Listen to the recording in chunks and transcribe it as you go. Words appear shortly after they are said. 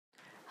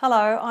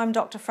Hello, I'm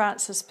Dr.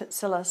 Frances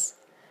Pitsillis.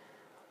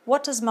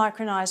 What does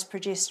micronized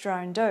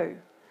progesterone do?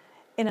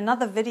 In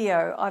another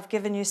video, I've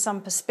given you some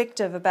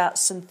perspective about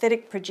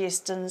synthetic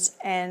progestins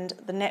and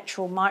the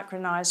natural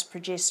micronized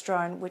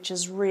progesterone, which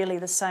is really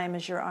the same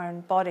as your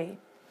own body.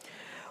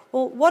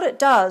 Well, what it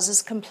does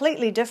is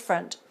completely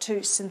different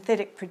to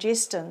synthetic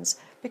progestins.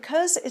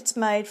 Because it's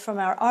made from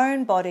our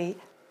own body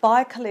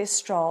by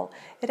cholesterol,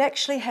 it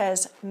actually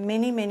has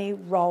many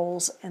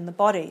roles in the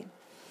body.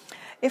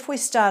 If we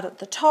start at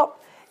the top,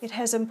 it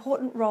has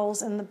important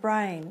roles in the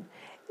brain.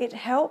 It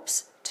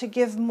helps to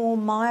give more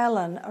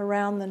myelin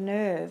around the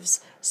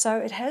nerves, so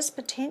it has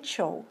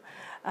potential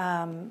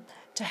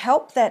to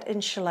help that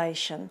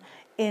insulation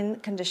in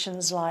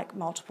conditions like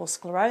multiple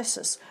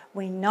sclerosis.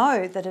 We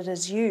know that it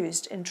is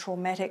used in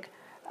traumatic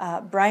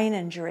brain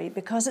injury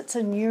because it's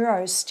a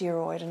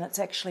neurosteroid and it's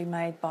actually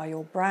made by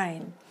your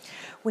brain.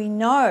 We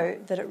know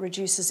that it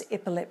reduces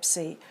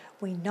epilepsy.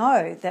 We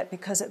know that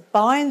because it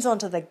binds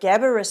onto the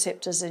GABA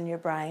receptors in your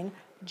brain,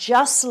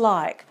 just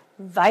like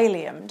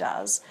Valium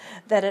does,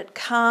 that it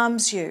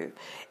calms you,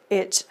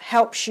 it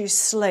helps you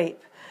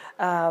sleep,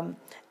 and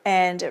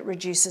it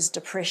reduces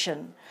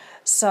depression.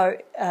 So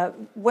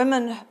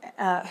women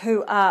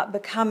who are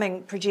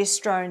becoming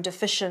progesterone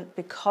deficient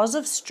because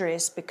of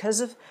stress,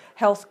 because of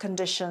health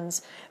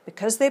conditions,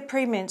 because they're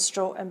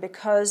premenstrual and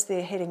because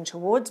they're heading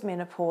towards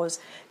menopause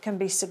can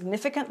be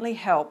significantly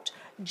helped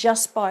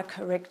just by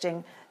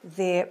correcting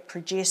their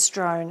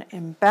progesterone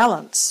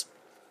imbalance.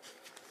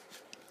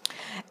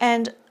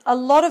 And a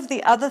lot of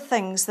the other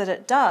things that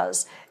it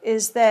does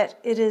is that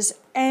it is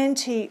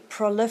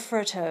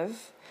anti-proliferative,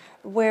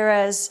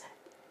 whereas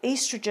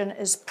estrogen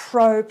is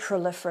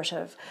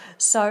pro-proliferative.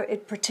 So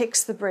it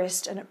protects the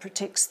breast and it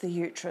protects the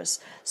uterus.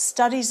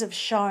 Studies have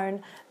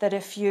shown that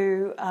if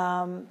you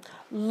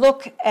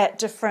look at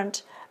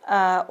different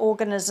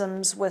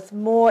organisms with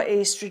more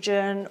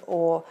estrogen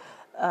or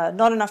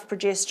not enough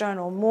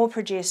progesterone or more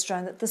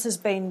progesterone, that this has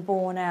been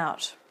borne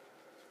out.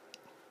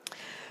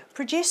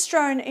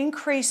 Progesterone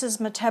increases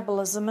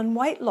metabolism and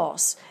weight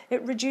loss.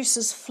 It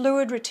reduces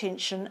fluid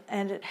retention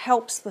and it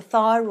helps the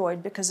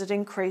thyroid because it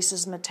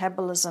increases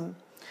metabolism.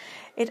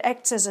 It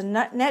acts as a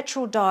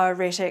natural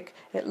diuretic,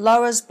 it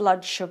lowers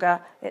blood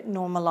sugar, it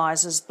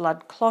normalizes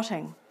blood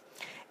clotting.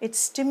 It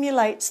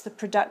stimulates the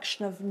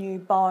production of new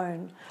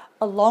bone,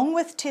 along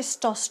with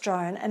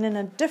testosterone, and in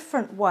a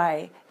different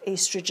way,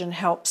 estrogen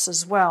helps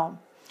as well.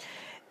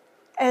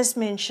 As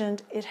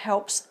mentioned, it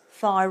helps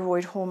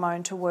thyroid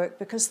hormone to work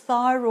because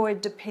thyroid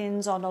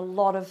depends on a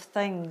lot of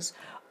things: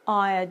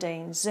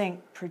 iodine,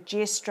 zinc,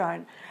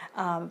 progesterone,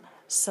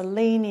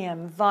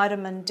 selenium,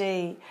 vitamin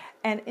D,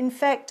 and in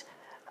fact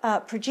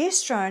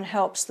progesterone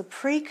helps the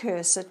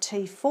precursor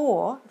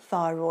T4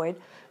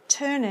 thyroid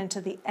turn into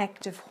the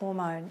active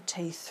hormone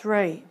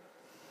T3.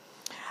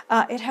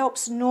 It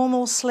helps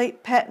normal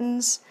sleep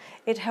patterns,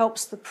 it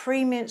helps the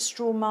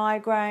premenstrual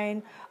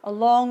migraine,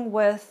 along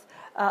with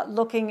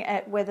looking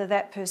at whether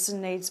that person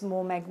needs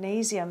more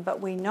magnesium, but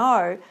we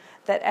know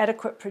that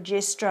adequate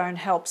progesterone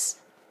helps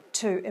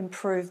to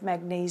improve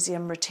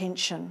magnesium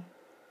retention.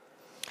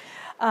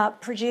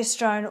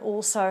 Progesterone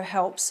also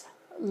helps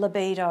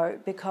libido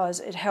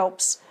because it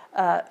helps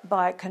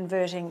by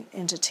converting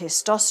into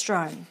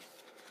testosterone.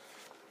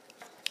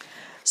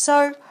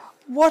 So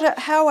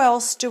how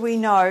else do we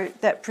know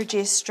that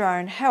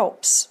progesterone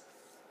helps?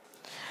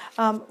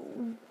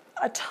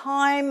 A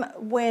time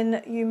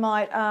when you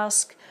might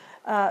ask,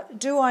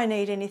 do I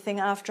need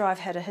anything after I've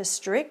had a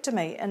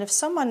hysterectomy? And if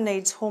someone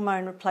needs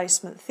hormone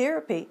replacement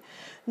therapy,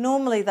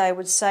 normally they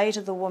would say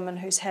to the woman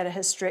who's had a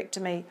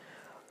hysterectomy,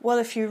 well,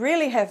 if you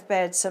really have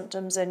bad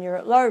symptoms and you're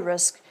at low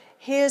risk,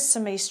 here's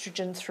some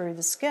estrogen through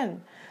the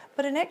skin.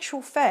 But in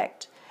actual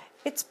fact,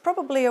 it's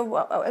probably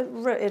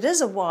it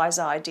is a wise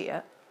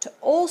idea to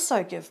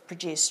also give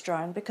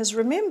progesterone because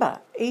remember,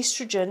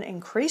 estrogen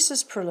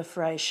increases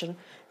proliferation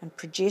and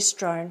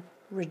progesterone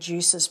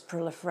reduces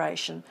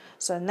proliferation.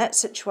 So in that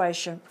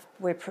situation,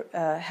 we're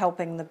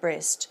helping the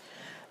breast.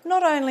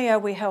 Not only are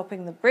we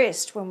helping the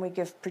breast when we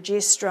give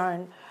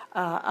progesterone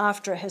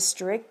after a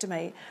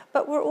hysterectomy,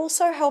 but we're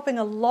also helping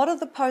a lot of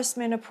the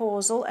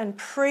postmenopausal and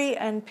pre-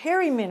 and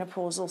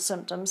perimenopausal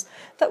symptoms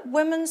that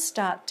women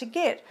start to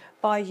get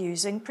by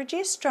using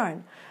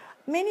progesterone.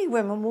 Many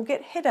women will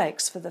get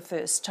headaches for the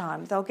first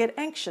time. They'll get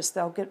anxious,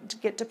 they'll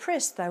get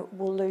depressed, they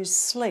will lose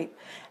sleep.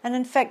 And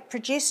in fact,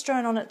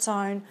 progesterone on its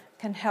own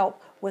can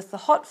help with the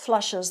hot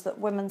flushes that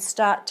women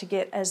start to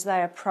get as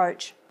they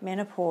approach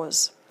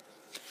menopause.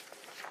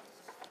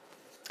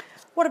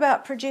 What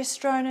about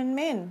progesterone in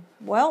men?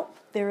 Well,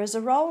 there is a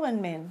role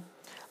in men.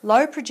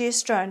 Low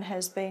progesterone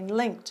has been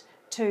linked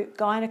to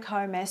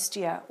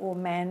gynecomastia or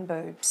man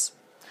boobs.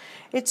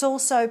 It's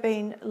also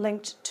been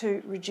linked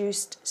to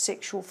reduced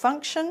sexual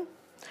function,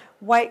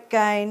 weight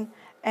gain,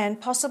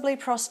 and possibly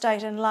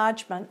prostate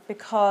enlargement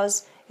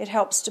because it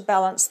helps to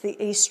balance the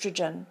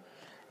estrogen.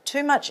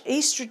 Too much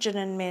estrogen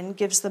in men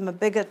gives them a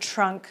bigger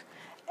trunk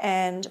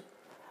and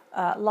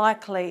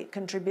likely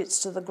contributes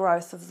to the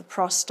growth of the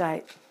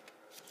prostate.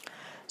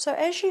 So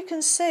as you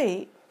can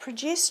see,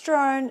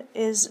 Progesterone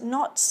is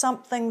not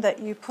something that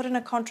you put in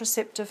a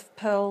contraceptive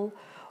pill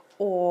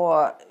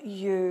or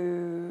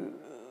you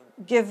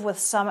give with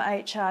some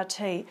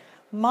HRT.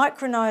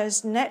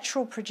 Micronized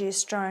natural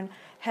progesterone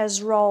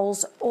has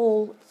roles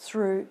all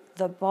through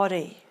the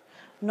body,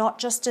 not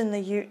just in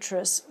the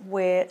uterus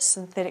where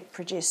synthetic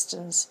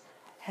progestins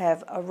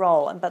have a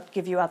role but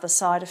give you other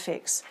side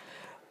effects.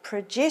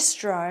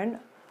 Progesterone,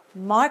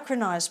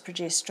 micronized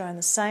progesterone,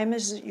 the same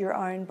as your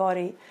own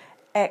body,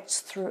 acts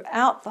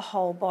throughout the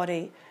whole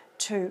body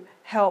to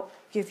help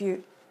give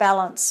you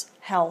balance,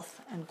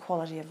 health, and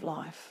quality of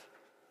life.